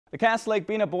The Cass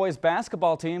Lake-Bena boys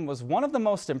basketball team was one of the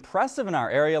most impressive in our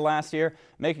area last year,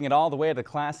 making it all the way to the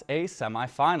Class A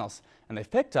semifinals, and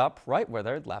they've picked up right where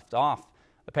they'd left off.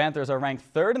 The Panthers are ranked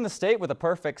third in the state with a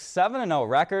perfect 7-0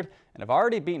 record and have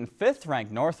already beaten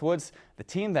 5th-ranked Northwoods, the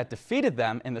team that defeated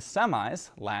them in the semis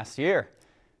last year.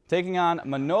 Taking on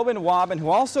Mahnomen Waubun,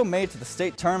 who also made it to the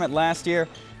state tournament last year.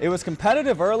 It was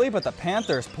competitive early, but the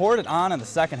Panthers poured it on in the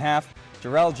second half.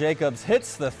 Jarrell Jacobs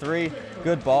hits the three.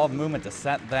 Good ball movement to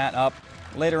set that up.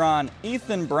 Later on,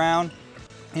 Ethan Brown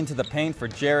into the paint for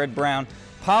Jared Brown.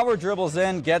 Power dribbles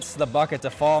in, gets the bucket to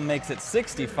fall, makes it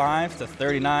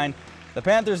 65-39. The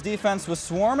Panthers defense was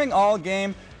swarming all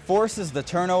game, forces the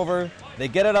turnover. They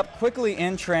get it up quickly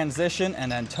in transition,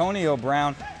 and Antonio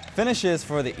Brown finishes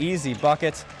for the easy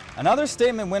bucket. Another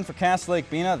statement win for Cass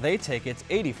Lake-Bena. They take it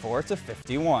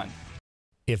 84-51.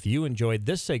 If you enjoyed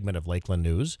this segment of Lakeland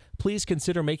News, please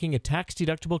consider making a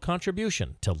tax-deductible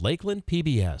contribution to Lakeland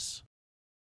PBS.